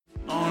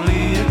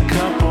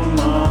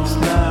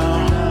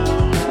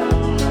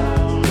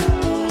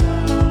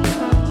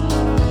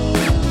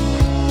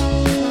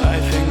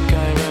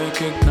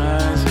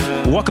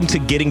welcome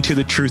to Getting to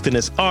the Truth in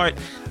This Art.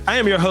 I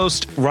am your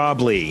host,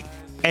 Rob Lee.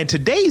 And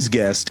today's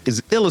guest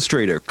is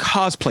illustrator,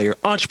 cosplayer,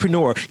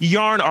 entrepreneur,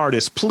 yarn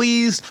artist.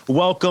 Please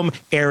welcome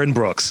Erin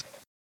Brooks.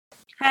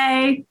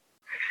 Hey.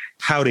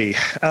 Howdy.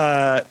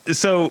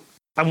 So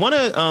I want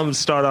to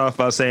start off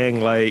by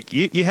saying, like,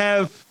 you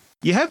have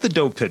the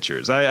dope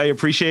pictures. I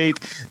appreciate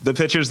the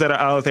pictures that are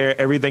out there.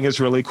 Everything is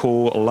really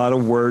cool. A lot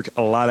of work,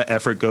 a lot of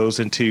effort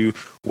goes into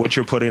what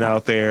you're putting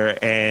out there,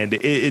 and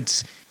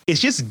it's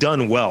just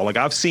done well. Like,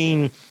 I've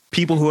seen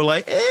people who are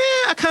like,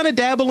 I kind of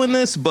dabble in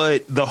this,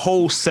 but the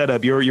whole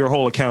setup, your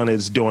whole account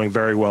is doing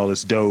very well.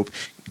 It's dope.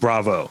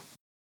 Bravo.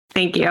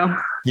 Thank you.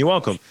 You're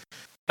welcome.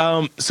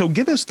 So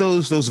give us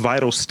those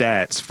vital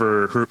stats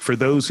for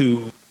those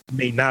who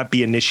may not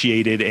be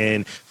initiated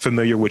and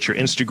familiar with your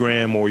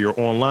Instagram or your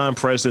online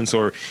presence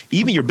or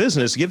even your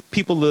business. Give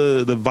people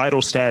the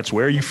vital stats.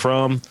 Where are you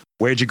from?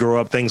 Where'd you grow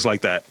up? Things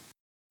like that.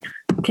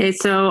 Okay,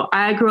 so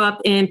I grew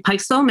up in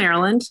Pikesville,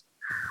 Maryland.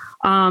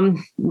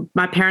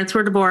 My parents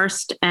were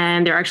divorced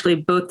and they're actually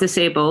both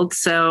disabled.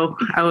 So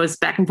I was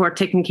back and forth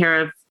taking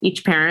care of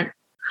each parent.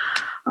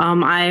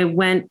 I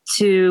went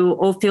to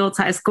Oldfields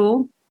High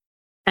School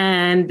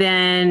and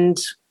then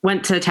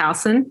went to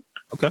Towson.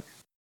 Okay.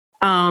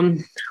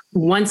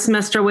 One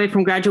semester away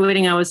from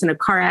graduating, I was in a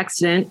car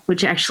accident,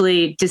 which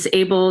actually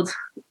disabled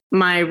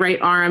my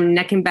right arm,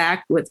 neck and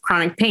back with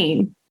chronic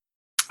pain.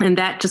 And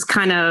that just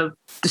kind of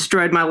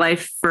destroyed my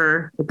life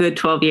for a good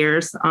 12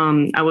 years.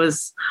 I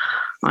was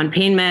on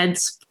pain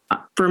meds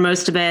for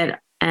most of it,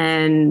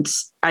 and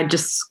I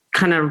just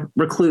kind of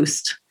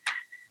reclused.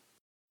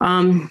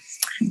 Then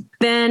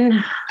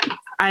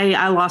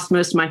I lost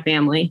most of my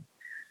family,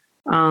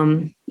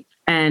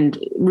 and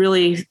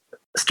really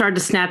started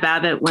to snap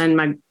out of it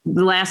when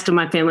the last of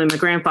my family, my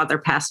grandfather,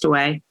 passed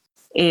away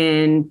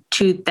in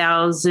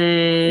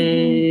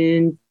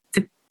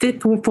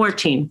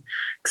 2014,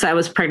 because I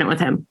was pregnant with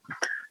him.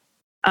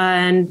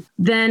 And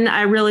then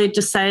I really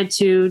decided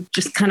to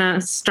just kind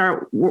of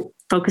start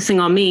focusing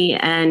on me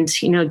and,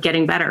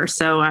 getting better.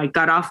 So I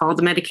got off all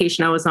the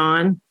medication I was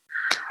on.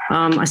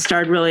 I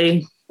started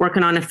really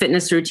working on a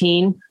fitness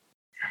routine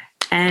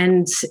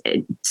and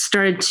it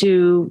started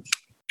to,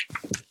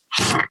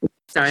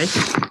 sorry,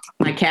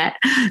 my cat,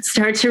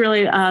 started to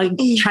really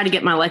try to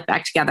get my life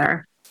back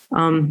together.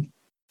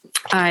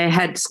 I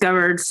had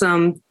discovered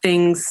some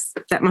things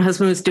that my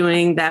husband was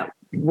doing that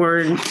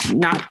were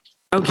not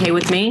okay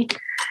with me.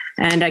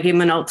 And I gave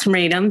him an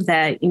ultimatum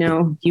that,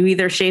 you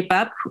either shape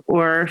up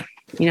or,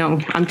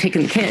 I'm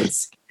taking the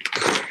kids.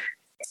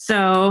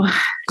 So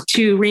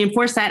to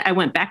reinforce that, I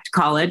went back to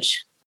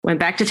college, went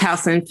back to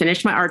Towson,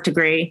 finished my art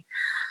degree,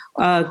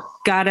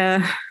 got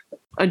a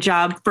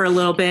job for a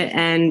little bit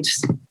and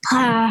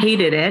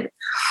hated it,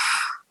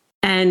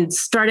 and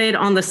started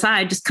on the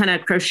side just kind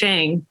of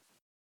crocheting,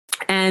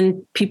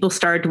 and people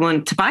started to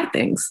want to buy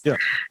things. Yeah.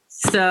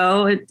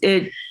 So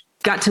it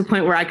got to a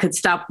point where I could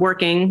stop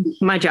working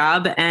my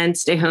job and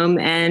stay home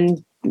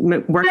and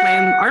work my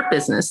own art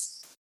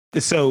business.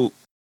 So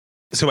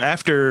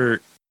after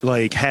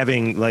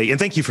having and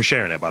thank you for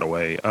sharing that, by the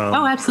way.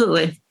 Oh,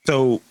 absolutely.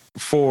 So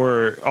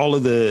for all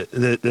of the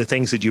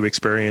things that you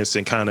experienced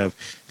and kind of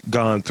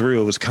gone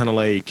through, it was kind of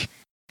like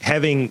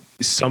having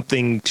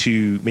something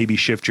to maybe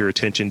shift your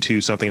attention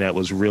to, something that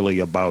was really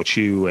about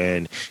you,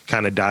 and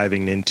kind of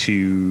diving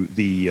into to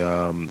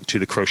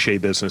the crochet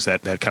business,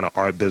 that kind of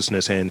art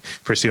business, and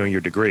pursuing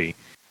your degree.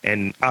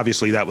 And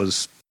obviously that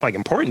was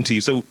important to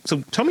you. So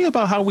tell me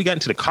about how we got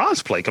into the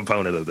cosplay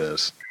component of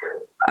this.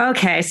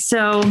 Okay.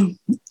 So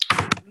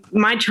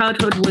my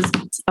childhood was,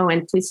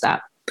 and please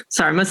stop.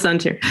 Sorry, my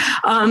son's here.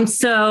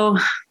 So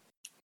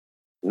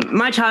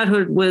my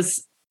childhood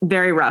was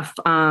very rough.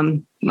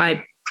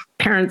 My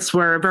parents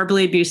were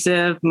verbally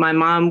abusive. My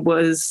mom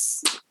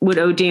would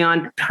OD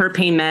on her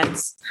pain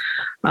meds.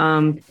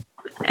 And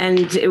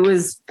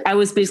I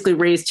was basically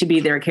raised to be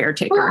their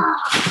caretaker.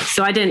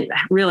 So I didn't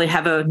really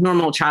have a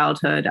normal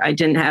childhood. I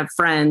didn't have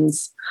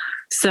friends.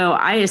 So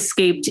I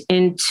escaped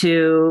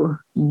into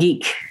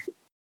geek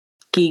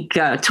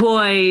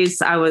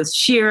toys. I was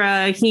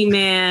She-Ra,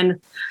 He-Man,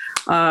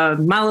 My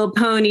Little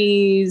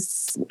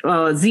Ponies,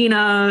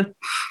 Xena,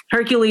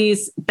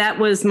 Hercules. That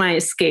was my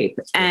escape.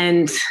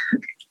 And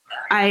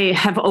I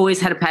have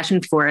always had a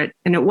passion for it.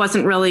 And it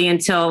wasn't really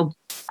until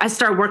I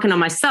started working on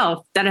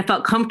myself that I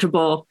felt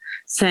comfortable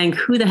saying,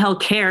 who the hell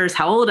cares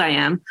how old I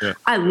am? Yeah.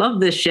 I love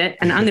this shit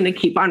and I'm going to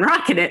keep on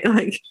rocking it.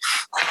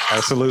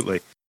 Absolutely.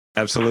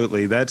 That's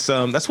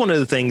one of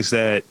the things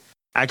that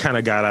I kind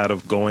of got out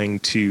of going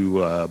to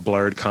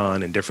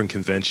BlurredCon and different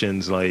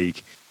conventions.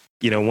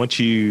 Once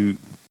you,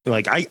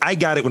 I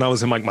got it when I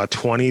was in my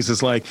 20s.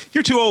 It's like,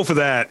 you're too old for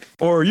that,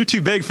 or you're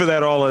too big for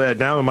that, all of that.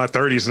 Now in my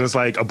 30s, and it's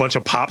like a bunch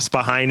of pops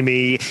behind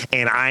me,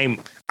 and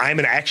I'm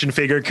an action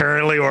figure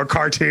currently, or a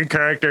cartoon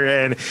character.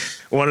 And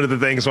one of the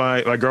things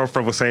my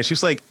girlfriend was saying, she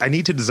was like, I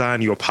need to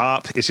design you a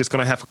pop. It's just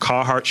going to have a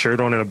Carhartt shirt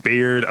on and a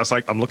beard. I was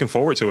like, I'm looking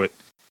forward to it.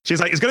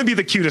 She's like, it's going to be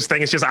the cutest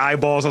thing. It's just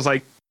eyeballs. I was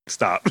like,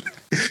 stop.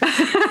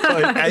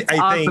 But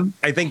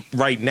I think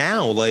right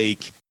now,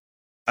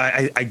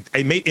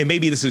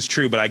 maybe this is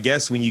true, but I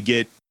guess when you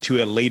get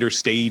to a later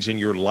stage in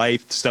your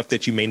life, stuff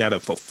that you may not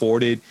have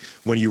afforded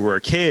when you were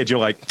a kid, you're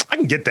like, I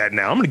can get that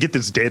now. I'm going to get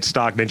this dead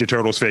stock Ninja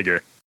Turtles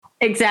figure.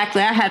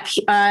 Exactly. I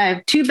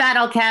have 2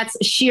 Battle Cats,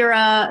 a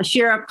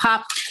She-Ra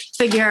pop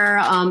figure.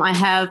 I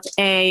have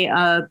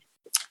a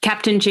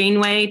Captain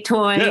Janeway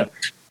toy. Yeah.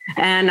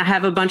 And I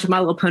have a bunch of My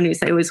Little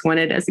Ponies I always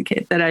wanted as a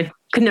kid that I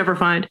could never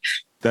find.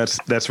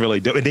 That's really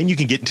dope. And then you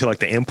can get into like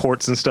the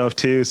imports and stuff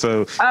too.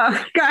 So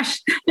oh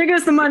gosh, there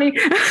goes the money.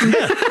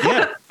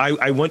 yeah.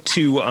 I went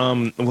to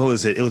what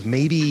was it? It was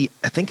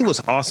I think it was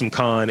Awesome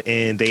Con,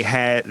 and they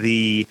had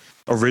the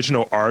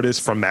original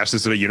artist from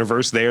Masters of the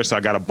Universe there. So I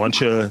got a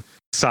bunch of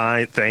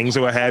signed things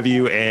or what have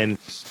you. And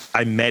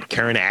I met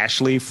Karen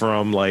Ashley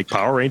from like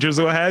Power Rangers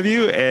or what have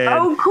you. And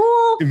oh,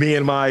 cool. Me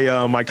and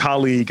my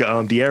colleague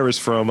Dieris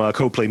from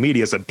Co-Play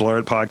Media at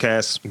Blurred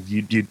Podcast,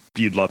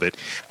 you'd love it.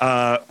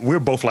 We're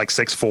both like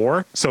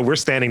 6'4", so we're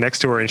standing next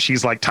to her and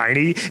she's like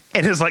tiny,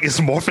 and it's like it's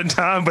morphin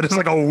time, but it's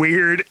like a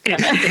weird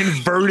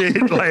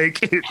inverted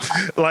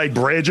like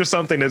bridge or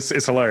something.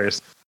 It's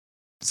hilarious.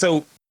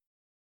 So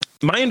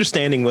my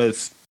understanding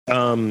with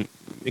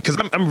because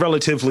I'm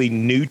relatively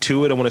new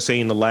to it, I want to say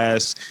in the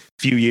last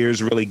few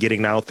years, really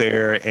getting out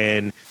there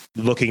and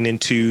looking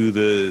into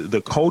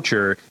the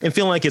culture and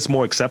feeling like it's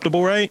more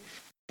acceptable, right?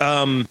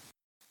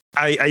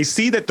 I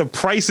see that the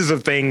prices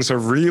of things are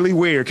really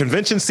weird.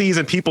 Convention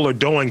season, people are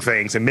doing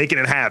things and making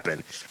it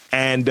happen.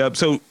 And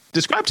so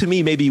describe to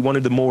me maybe one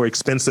of the more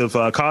expensive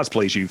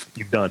cosplays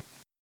you've done.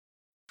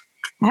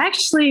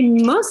 Actually,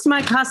 most of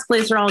my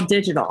cosplays are all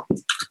digital.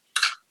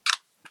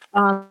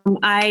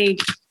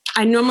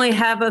 I normally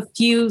have a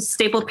few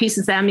staple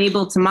pieces that I'm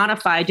able to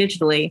modify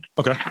digitally.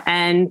 Okay.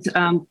 And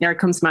there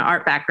comes my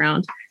art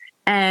background,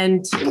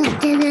 and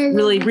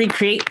really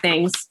recreate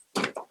things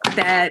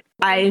that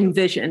I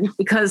envision,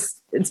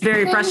 because it's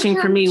very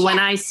frustrating for me when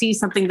I see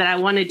something that I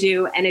want to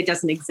do and it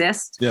doesn't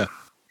exist. Yeah.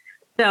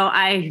 So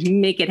I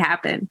make it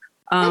happen.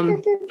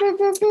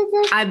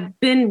 I've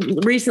been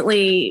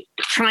recently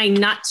trying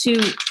not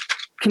to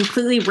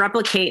completely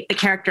replicate the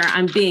character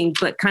I'm being,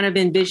 but kind of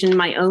envision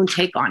my own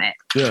take on it.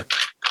 Yeah.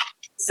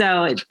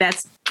 So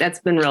that's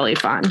been really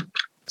fun.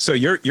 So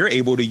you're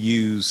able to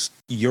use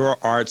your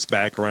arts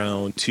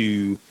background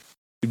to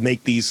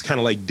make these kind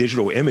of like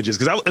digital images.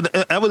 Because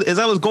as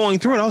I was going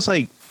through it, I was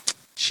like,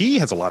 she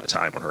has a lot of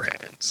time on her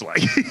hands.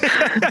 Like,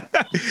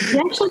 it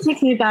actually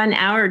takes me about an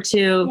hour or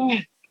two.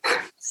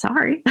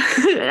 Sorry.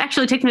 It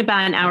actually takes me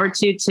about an hour or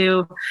two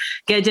to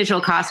get a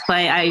digital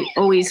cosplay. I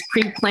always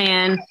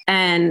pre-plan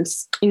and,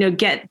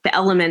 get the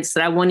elements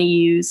that I want to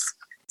use.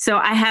 So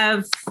I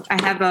have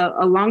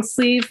a long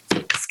sleeve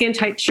skin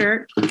tight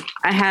shirt.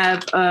 I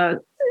have a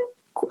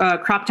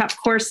crop top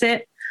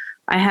corset.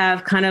 I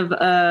have kind of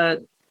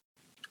a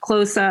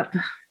close up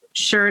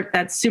shirt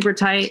that's super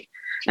tight,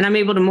 and I'm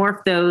able to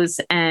morph those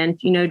and,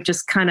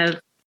 just kind of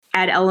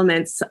add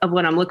elements of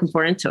what I'm looking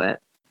for into it.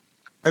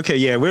 Okay,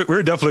 yeah,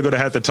 we're definitely going to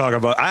have to talk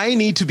about. I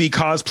need to be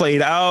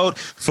cosplayed out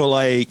for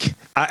like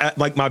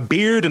my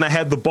beard, and I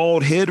have the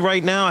bald head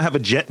right now. I have a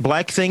jet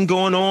black thing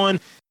going on.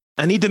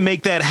 I need to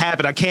make that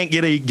happen. I can't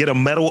get a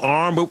metal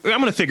arm, but I'm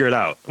going to figure it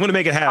out. I'm going to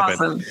make it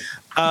happen.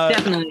 Awesome.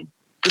 Definitely.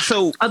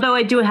 So, although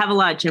I do have a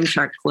lot of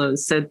Gymshark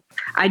clothes, so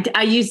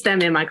I use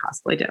them in my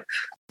cosplay too.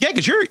 Yeah,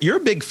 because you're a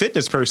big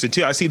fitness person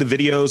too. I see the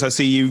videos. I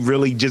see you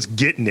really just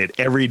getting it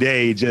every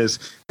day.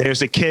 Just there's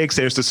the kicks,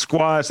 there's the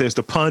squats, there's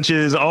the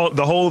punches,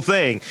 the whole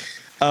thing.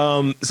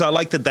 So I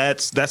like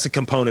that's a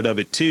component of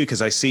it too,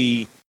 because I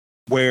see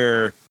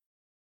where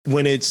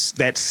when it's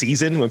that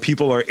season, when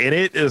people are in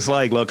it, it's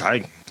like, look, I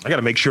got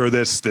to make sure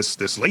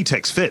this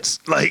latex fits.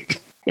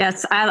 Like,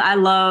 yes, I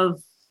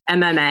love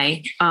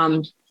MMA.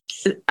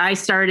 I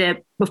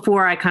started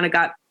before I kind of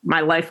got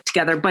my life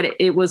together, but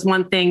it was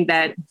one thing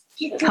that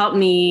helped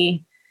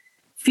me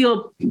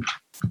feel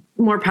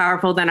more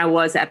powerful than I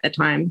was at the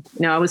time.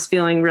 I was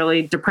feeling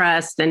really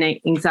depressed and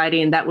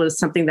anxiety, and that was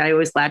something that I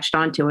always latched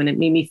onto, and it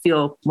made me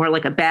feel more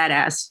like a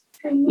badass,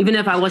 even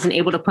if I wasn't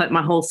able to put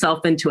my whole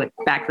self into it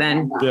back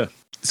then. Yeah.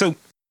 So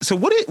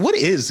what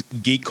is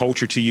geek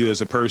culture to you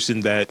as a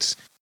person that's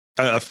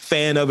a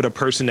fan of it, a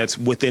person that's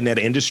within that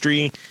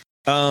industry?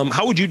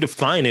 How would you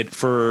define it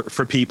for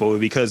people?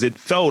 Because it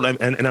felt,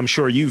 and I'm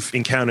sure you've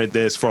encountered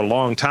this for a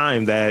long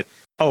time, that,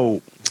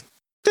 oh,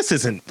 this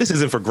isn't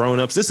for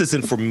grown-ups. This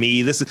isn't for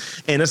me.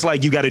 And it's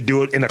like you got to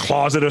do it in a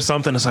closet or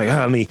something. It's like,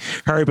 let me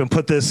hurry up and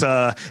put this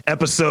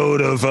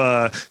episode of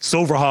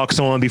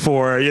Silverhawks on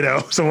before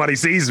somebody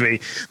sees me.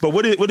 But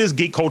what is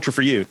geek culture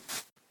for you?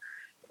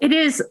 It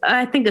is,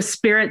 I think, a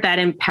spirit that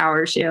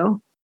empowers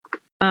you.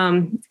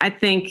 I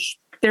think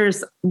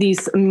there's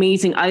these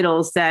amazing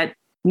idols that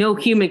no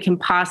human can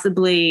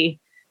possibly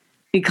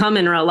become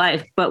in real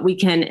life, but we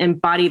can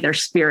embody their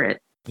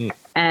spirit.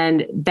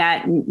 And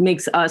that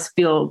makes us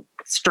feel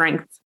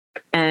strength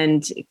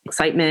and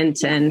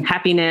excitement and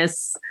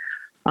happiness.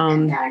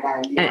 And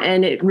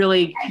it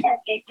really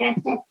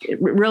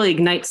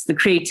ignites the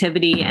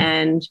creativity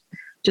and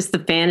just the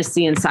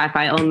fantasy and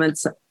sci-fi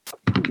elements,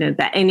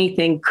 that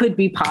anything could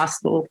be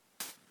possible.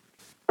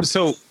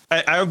 So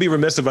I would be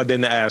remiss if I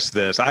didn't ask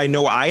this. I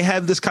know I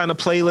have this kind of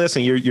playlist,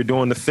 and you're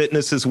doing the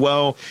fitness as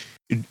well.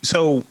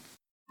 So,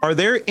 are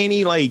there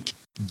any like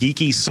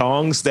geeky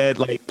songs that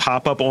like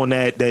pop up on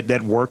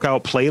that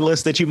workout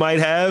playlist that you might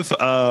have?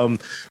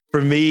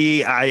 For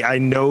me, I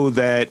know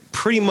that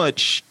pretty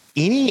much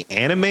any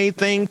anime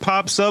thing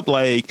pops up,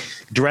 like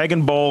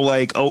Dragon Ball,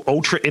 like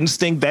Ultra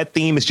Instinct. That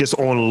theme is just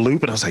on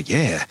loop, and I was like,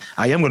 yeah,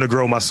 I am going to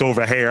grow my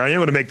silver hair. I am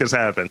going to make this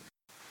happen.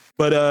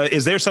 But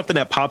is there something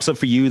that pops up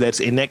for you that's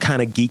in that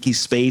kind of geeky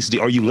space?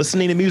 Are you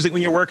listening to music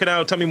when you're working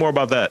out? Tell me more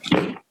about that.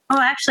 Oh,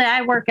 actually,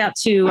 I work out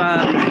to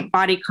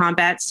Body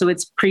Combat, so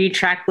it's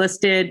pre-track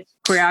listed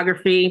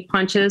choreography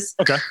punches.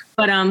 Okay.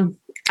 But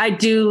I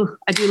do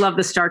love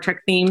the Star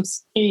Trek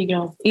themes. Here you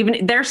go.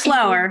 Even they're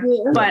slower,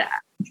 but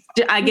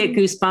I get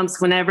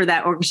goosebumps whenever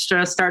that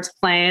orchestra starts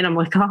playing. I'm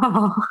like,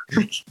 oh.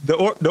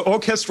 The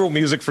orchestral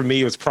music for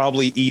me was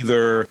probably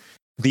either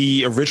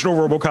the original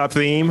RoboCop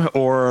theme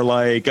or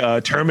like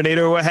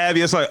Terminator or what have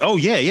you. It's like, oh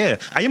yeah,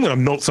 I am gonna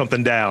melt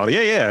something down.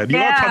 Yeah. You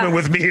are coming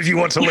with me if you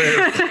want to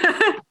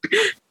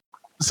live.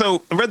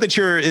 So I read that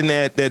you're in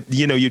that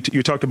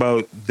you talked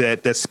about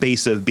that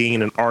space of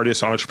being an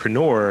artist,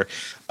 entrepreneur.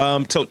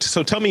 So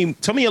tell me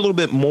a little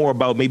bit more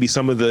about maybe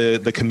some of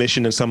the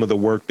commission and some of the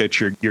work that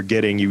you're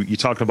getting. You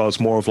talked about it's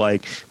more of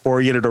like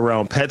oriented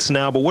around pets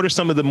now, but what are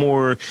some of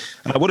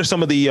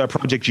the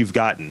projects you've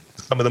gotten?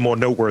 Some of the more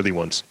noteworthy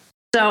ones.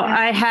 So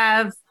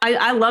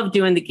I love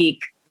doing the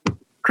geek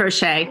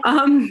crochet.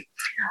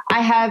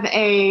 I have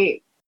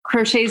a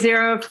Crochet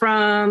Zero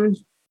from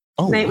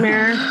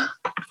Nightmare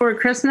Before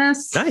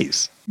Christmas.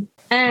 Nice.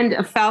 And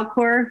a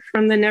Falcor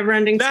from the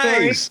Neverending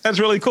Story. Nice. That's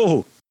really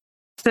cool.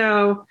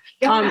 So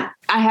I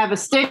have a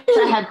Stitch.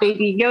 I have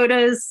Baby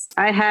Yodas.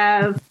 I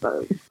have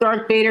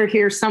Darth Vader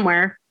here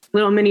somewhere.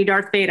 Little mini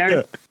Darth Vader.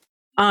 Yeah.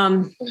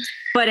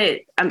 But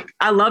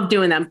I love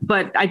doing them,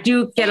 but I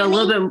do get a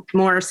little bit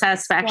more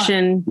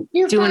satisfaction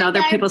doing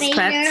other people's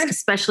pets,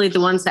 especially the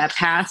ones that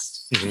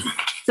passed. Mm-hmm.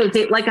 So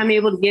I'm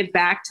able to give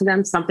back to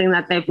them something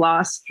that they've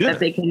lost that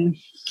they can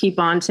keep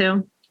on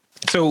to.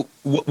 So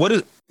what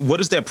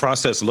does that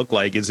process look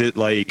like? Is it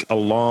like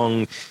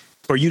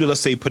for you to,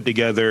 let's say, put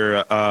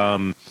together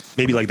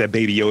maybe like that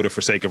Baby Yoda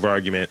for sake of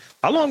argument,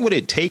 how long would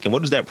it take and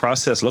what does that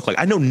process look like?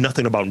 I know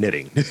nothing about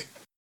knitting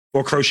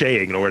or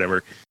crocheting or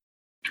whatever.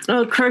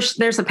 Oh,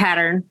 there's a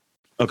pattern.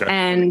 Okay.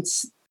 And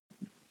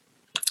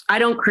I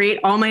don't create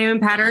all my own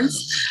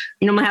patterns.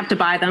 I have to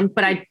buy them,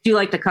 but I do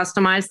like to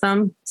customize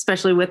them,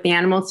 especially with the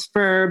animals.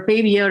 For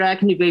Baby Yoda, I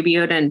can do Baby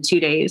Yoda in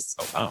 2 days.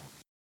 Oh, wow.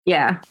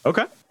 Yeah.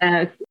 Okay.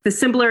 The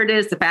simpler it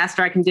is, the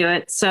faster I can do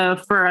it. So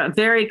for a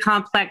very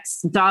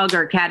complex dog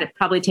or cat, it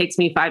probably takes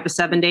me 5 to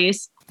 7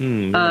 days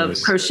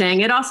of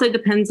crocheting. It also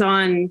depends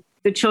on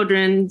the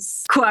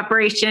children's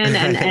cooperation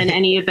and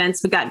any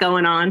events we got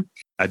going on.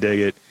 I dig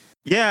it.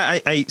 Yeah,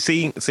 I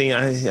see.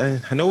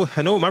 I know what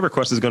my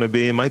request is going to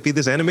be. It might be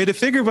this animated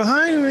figure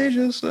behind me.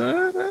 Just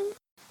I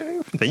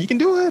think you can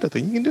do it.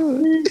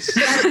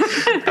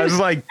 I was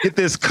like, get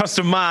this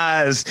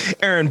customized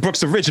Aaron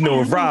Brooks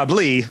original of Rob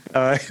Lee.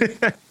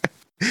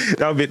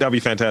 That'll be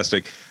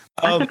fantastic.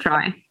 I could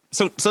try.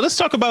 So let's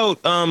talk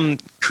about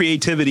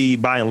creativity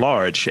by and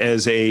large.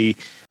 As a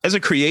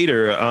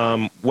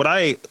creator, what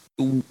I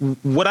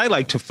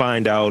like to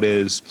find out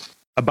is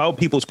about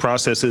people's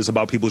processes,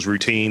 about people's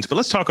routines. But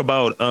let's talk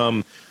about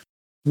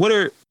what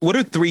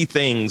are 3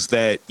 things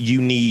that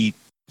you need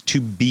to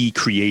be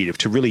creative,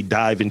 to really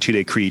dive into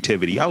their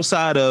creativity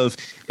outside of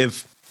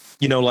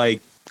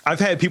I've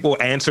had people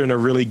answer in a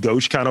really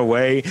gauche kind of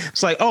way.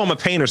 It's like, oh, I'm a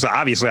painter, so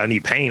obviously I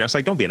need paint. I was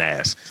like, don't be an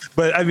ass.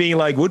 But I mean,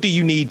 like, what do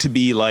you need to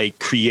be like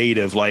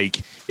creative?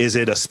 Like, is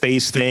it a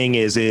space thing?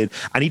 Is it,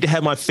 I need to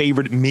have my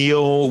favorite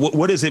meal?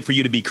 What is it for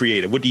you to be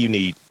creative? What do you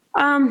need?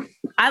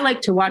 I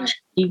like to watch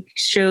geek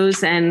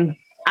shows and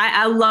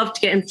I love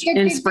to get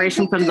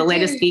inspiration from the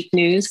latest geek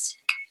news.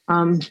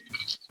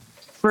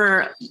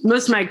 For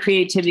most of my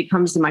creativity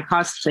comes in my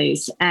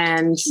cosplays,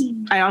 and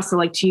I also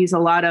like to use a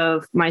lot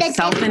of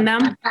myself in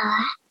them,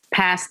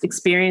 past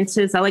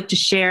experiences. I like to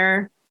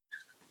share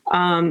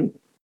of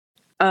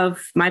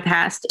my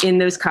past in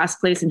those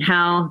cosplays and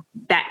how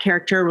that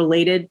character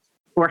related,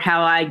 or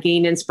how I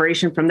gained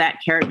inspiration from that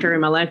character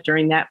in my life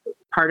during that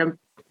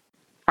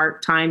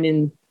part time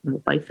in my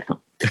life.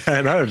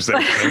 And I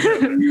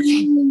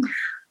understand.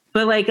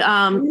 But like,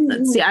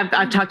 let's see,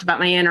 I've talked about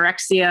my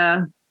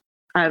anorexia.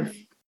 I've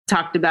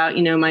talked about,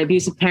 my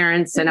abusive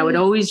parents, and I would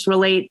always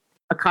relate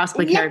a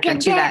cosplay character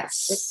to that.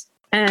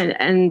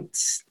 And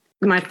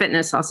my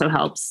fitness also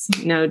helps,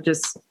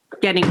 just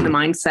getting the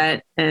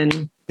mindset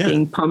and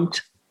being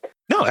pumped.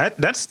 No,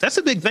 that's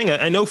a big thing.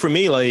 I know for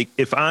me, like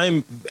if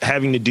I'm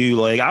having to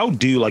do I'll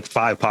do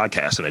 5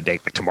 podcasts in a day.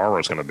 Like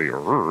tomorrow's going to be,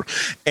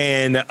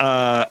 and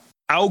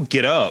I'll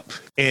get up,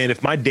 and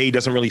if my day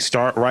doesn't really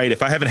start right,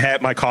 if I haven't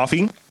had my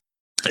coffee,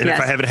 and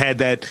if I haven't had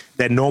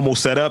that normal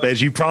setup,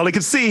 as you probably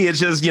can see, it's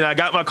just, I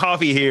got my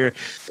coffee here.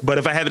 But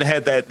if I haven't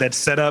had that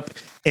setup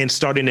and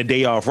starting the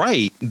day off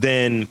right,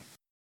 then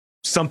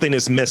something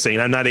is missing.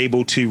 I'm not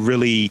able to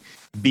really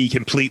be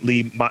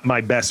completely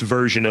my best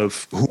version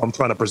of who I'm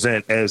trying to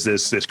present as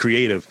this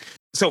creative.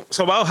 So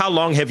about how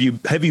long have you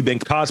been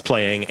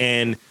cosplaying,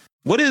 and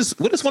what is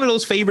one of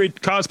those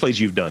favorite cosplays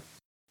you've done?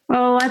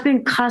 Oh, I've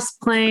been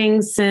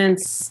cosplaying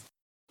since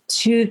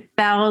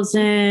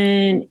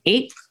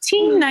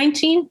 2018,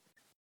 19,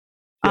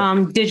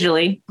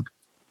 digitally.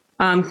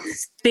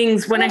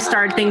 Things when I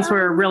started, things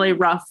were really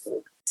rough,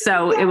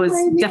 so it was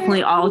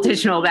definitely all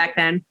digital back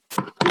then.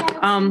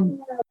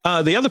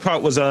 The other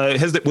part was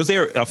was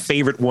there a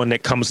favorite one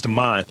that comes to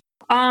mind?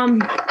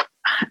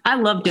 I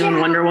love doing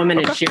Wonder Woman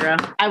and She-Ra.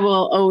 I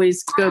will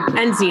always go,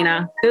 and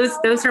Xena.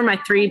 Those are my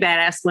three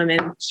badass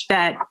women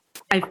that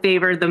I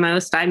favor the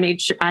most. I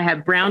made sure I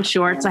have brown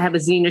shorts. I have a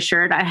Xena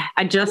shirt.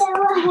 I just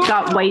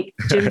got white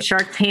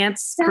Gymshark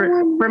pants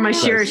for my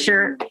She-Ra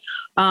shirt.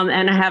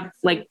 And I have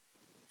like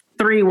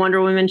 3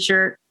 Wonder Woman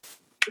shirt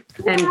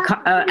and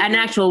an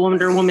actual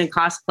Wonder Woman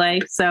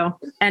cosplay. So,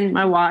 and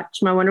my watch,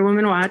 my Wonder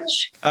Woman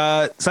watch.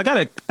 So I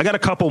got a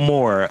couple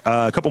more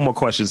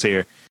questions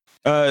here.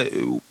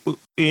 And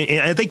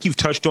I think you've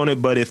touched on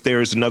it, but if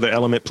there's another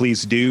element,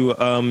 please do.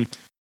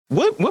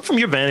 What from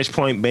your vantage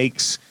point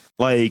makes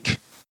like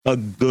a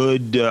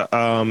good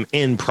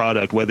end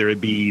product, whether it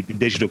be the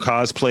digital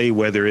cosplay,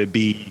 whether it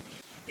be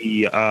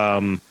the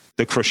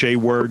crochet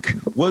work?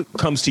 What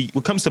comes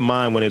to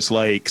mind when it's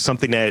like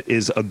something that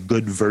is a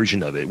good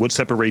version of it? What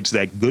separates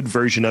that good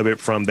version of it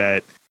from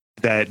that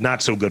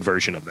not so good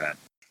version of that?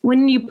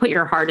 When you put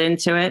your heart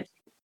into it,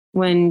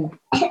 when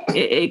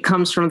it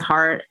comes from the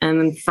heart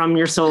and from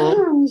your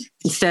soul,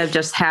 instead of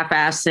just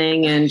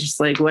half-assing and just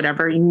like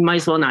whatever, you might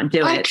as well not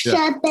do it.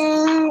 Yeah.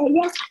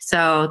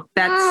 So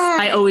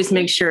I always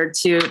make sure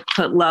to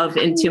put love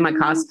into my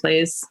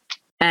cosplays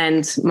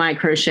and my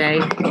crochet,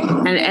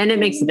 and it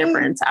makes a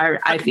difference.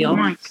 I feel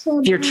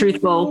if you're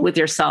truthful with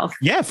yourself.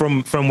 Yeah,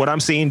 from what I'm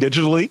seeing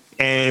digitally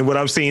and what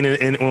I'm seeing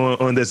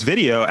on this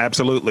video,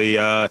 absolutely.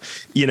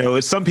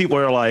 It's some people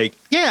are like,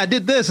 yeah, I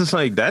did this. It's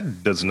like,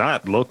 that does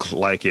not look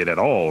like it at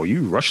all.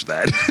 You rushed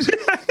that.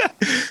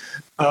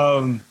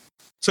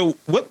 So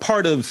what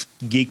part of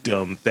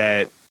geekdom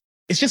that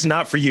it's just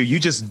not for you? You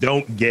just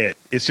don't get.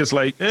 It's just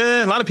like,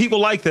 a lot of people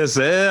like this.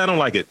 I don't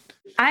like it.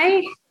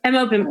 I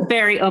am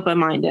very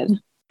open-minded.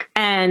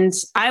 And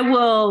I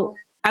will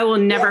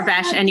never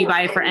bash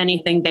anybody for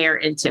anything they're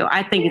into.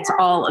 I think it's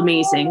all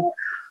amazing.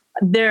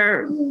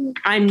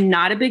 I'm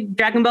not a big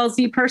Dragon Ball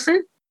Z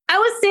person. I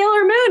was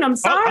Sailor Moon. I'm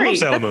sorry. I love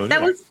Sailor Moon.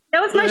 That was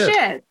my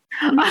shit.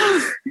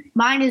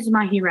 Mine is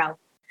My Hero.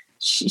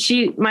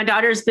 My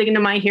daughter's big into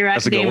My Hero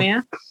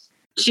Academia.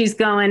 She's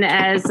going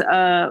as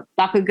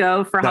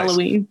Bakugo for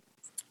Halloween.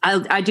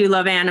 I do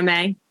love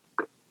anime.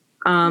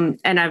 And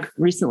I've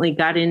recently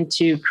got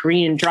into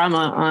Korean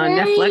drama on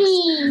Netflix.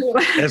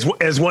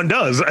 As one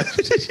does.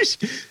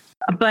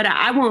 But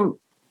I won't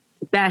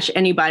bash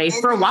anybody.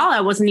 For a while,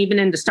 I wasn't even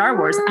into Star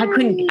Wars. I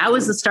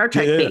was a Star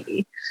Trek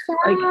baby.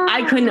 Like,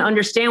 I couldn't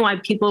understand why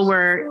people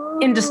were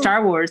into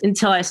Star Wars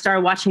until I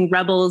started watching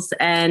Rebels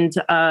and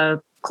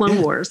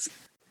Clone Wars.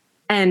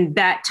 And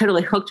that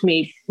totally hooked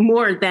me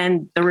more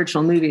than the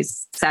original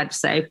movies, sad to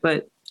say,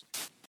 but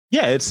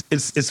yeah,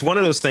 it's one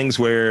of those things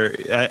where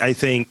I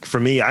think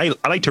for me, I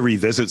like to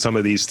revisit some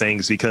of these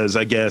things because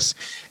I guess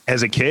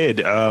as a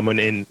kid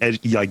and as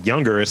like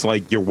younger, it's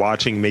like you're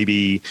watching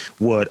maybe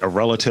what a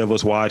relative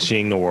was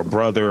watching or a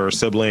brother or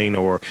sibling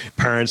or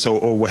parents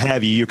or what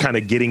have you. You're kind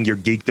of getting your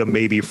geekdom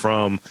maybe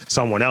from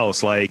someone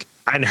else. Like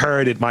I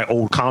inherited my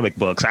old comic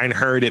books. I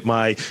inherited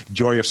my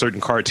joy of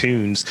certain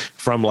cartoons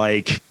from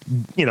like,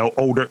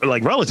 older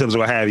like relatives or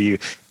what have you.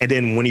 And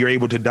then when you're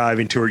able to dive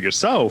into it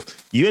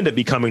yourself, you end up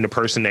becoming the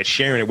person that's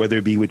sharing it, whether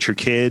it be with your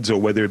kids or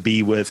whether it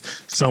be with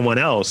someone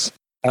else.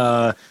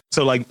 So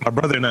like my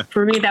brother and I.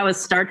 For me, that was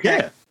Star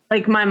Trek. Yeah.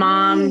 Like my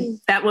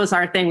mom, that was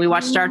our thing. We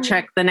watched Star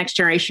Trek, The Next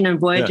Generation and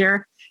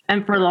Voyager. Yeah.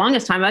 And for the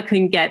longest time, I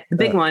couldn't get the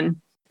big one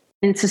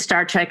into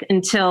Star Trek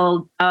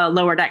until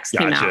Lower Decks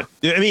came out.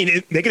 I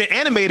mean, they can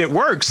animate it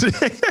works.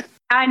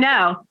 I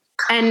know.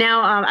 And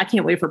now I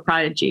can't wait for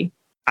Prodigy.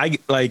 My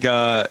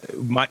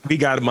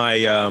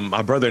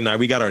brother and I,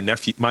 we got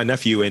my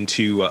nephew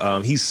into,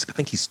 I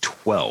think he's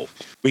 12.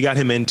 We got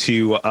him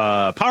into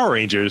Power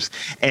Rangers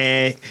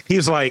and he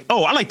was like,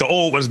 oh, I like the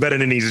old ones better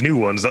than these new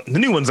ones. The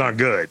new ones aren't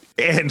good.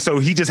 And so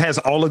he just has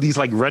all of these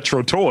like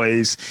retro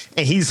toys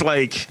and he's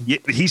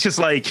just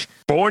like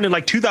born in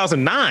like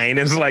 2009. And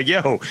it's like,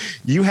 yo,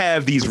 you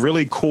have these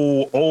really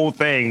cool old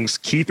things.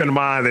 Keep in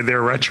mind that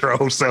they're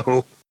retro.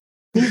 So,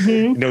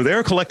 there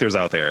are collectors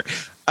out there.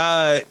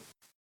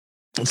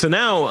 So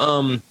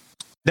now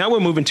we're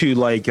moving to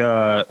like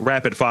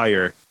rapid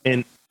fire,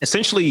 and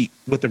essentially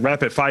with the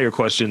rapid fire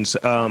questions,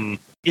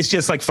 it's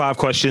just like 5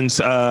 questions,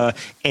 and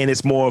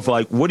it's more of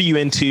like, what are you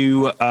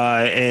into?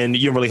 And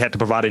you don't really have to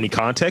provide any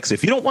context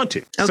if you don't want to.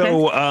 Okay.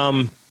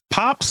 So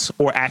pops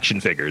or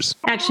action figures?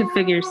 Action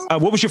figures.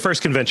 What was your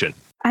first convention?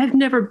 I've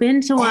never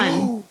been to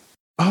one.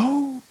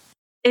 Oh.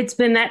 It's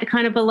been that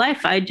kind of a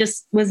life. I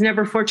just was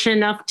never fortunate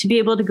enough to be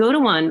able to go to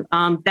one.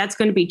 That's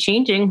going to be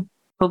changing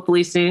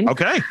hopefully soon.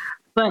 Okay.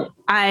 but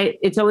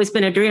it's always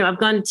been a dream. I've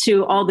gone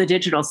to all the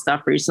digital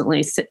stuff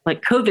recently.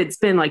 Like COVID's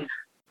been like,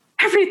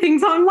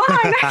 everything's online.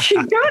 I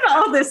can go to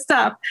all this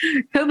stuff.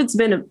 COVID's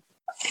been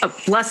a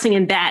blessing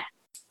in that,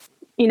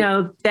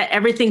 that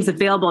everything's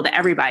available to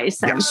everybody.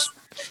 So. Yes.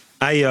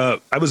 I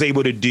was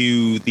able to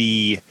do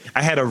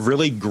I had a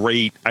really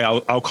great,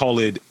 I'll call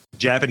it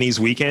Japanese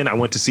weekend. I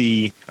went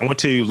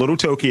to Little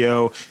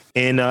Tokyo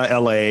in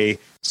LA,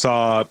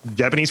 saw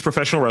Japanese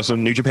professional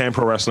wrestling, New Japan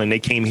Pro Wrestling. They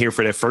came here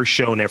for their first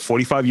show in their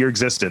 45-year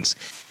existence.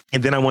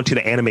 And then I went to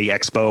the Anime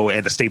Expo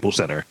at the Staples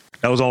Center.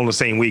 That was all in the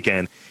same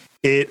weekend.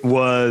 It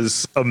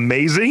was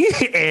amazing,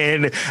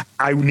 and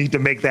I need to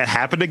make that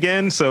happen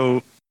again.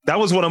 So that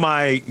was one of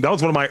my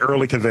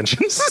early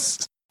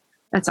conventions.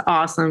 That's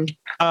awesome.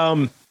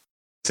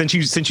 Since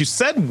you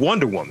said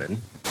Wonder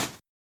Woman,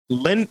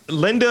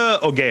 Linda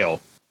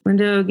O'Gale.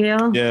 Linda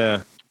O'Gale?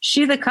 Yeah.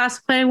 She the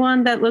cosplay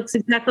one that looks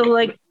exactly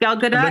like Gal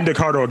Gadot? Linda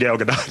Carter or Gal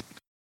Gadot?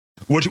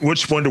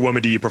 Which Wonder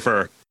Woman do you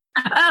prefer?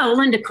 Oh,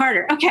 Linda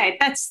Carter. Okay,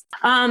 that's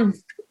I'm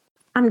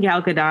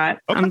Gal Gadot.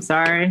 Okay. I'm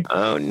sorry.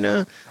 Oh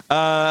no.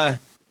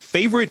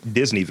 Favorite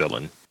Disney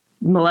villain?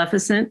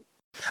 Maleficent.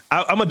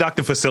 I'm a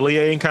Dr.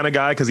 Facilier kind of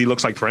guy because he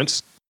looks like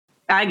Prince.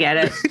 I get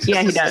it.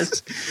 Yeah, he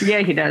does. Yeah,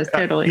 he does.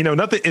 Totally.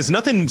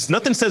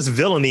 Nothing says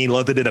villainy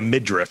other than a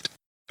midriff.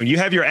 When you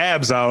have your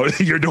abs out,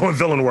 you're doing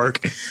villain work.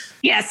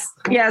 Yes,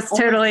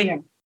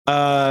 totally.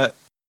 Kirk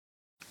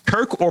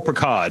or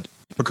Picard?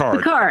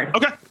 Picard.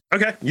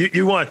 Okay.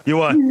 You won.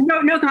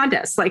 No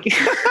contest. Like.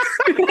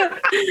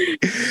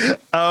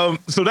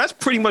 So that's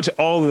pretty much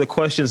all of the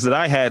questions that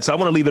I had. So I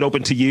want to leave it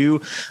open to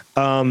you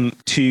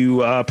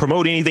to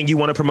promote anything you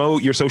want to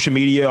promote, your social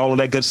media, all of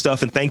that good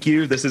stuff. And thank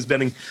you. This has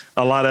been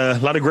a lot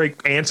of great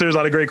answers, a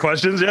lot of great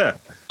questions. Yeah.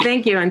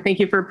 Thank you. And thank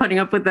you for putting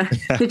up with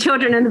the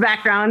children in the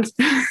background.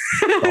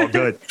 All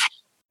good.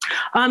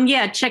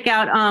 Check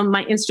out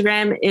my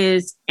Instagram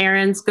is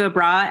Aaron's Go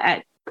Bra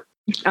at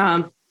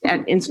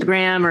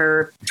Instagram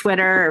or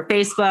Twitter or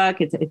Facebook.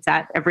 It's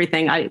at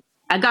everything. I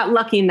got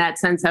lucky in that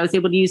sense. I was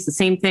able to use the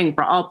same thing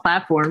for all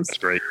platforms. That's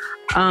great.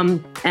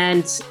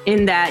 And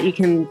in that you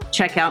can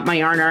check out my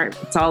yarn art.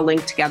 It's all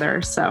linked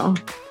together. So,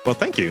 well,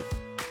 thank you.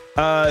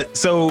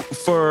 So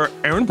for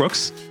Aaron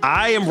Brooks,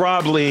 I am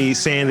Rob Lee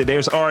saying that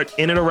there's art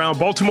in and around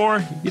Baltimore.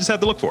 You just have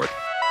to look for it.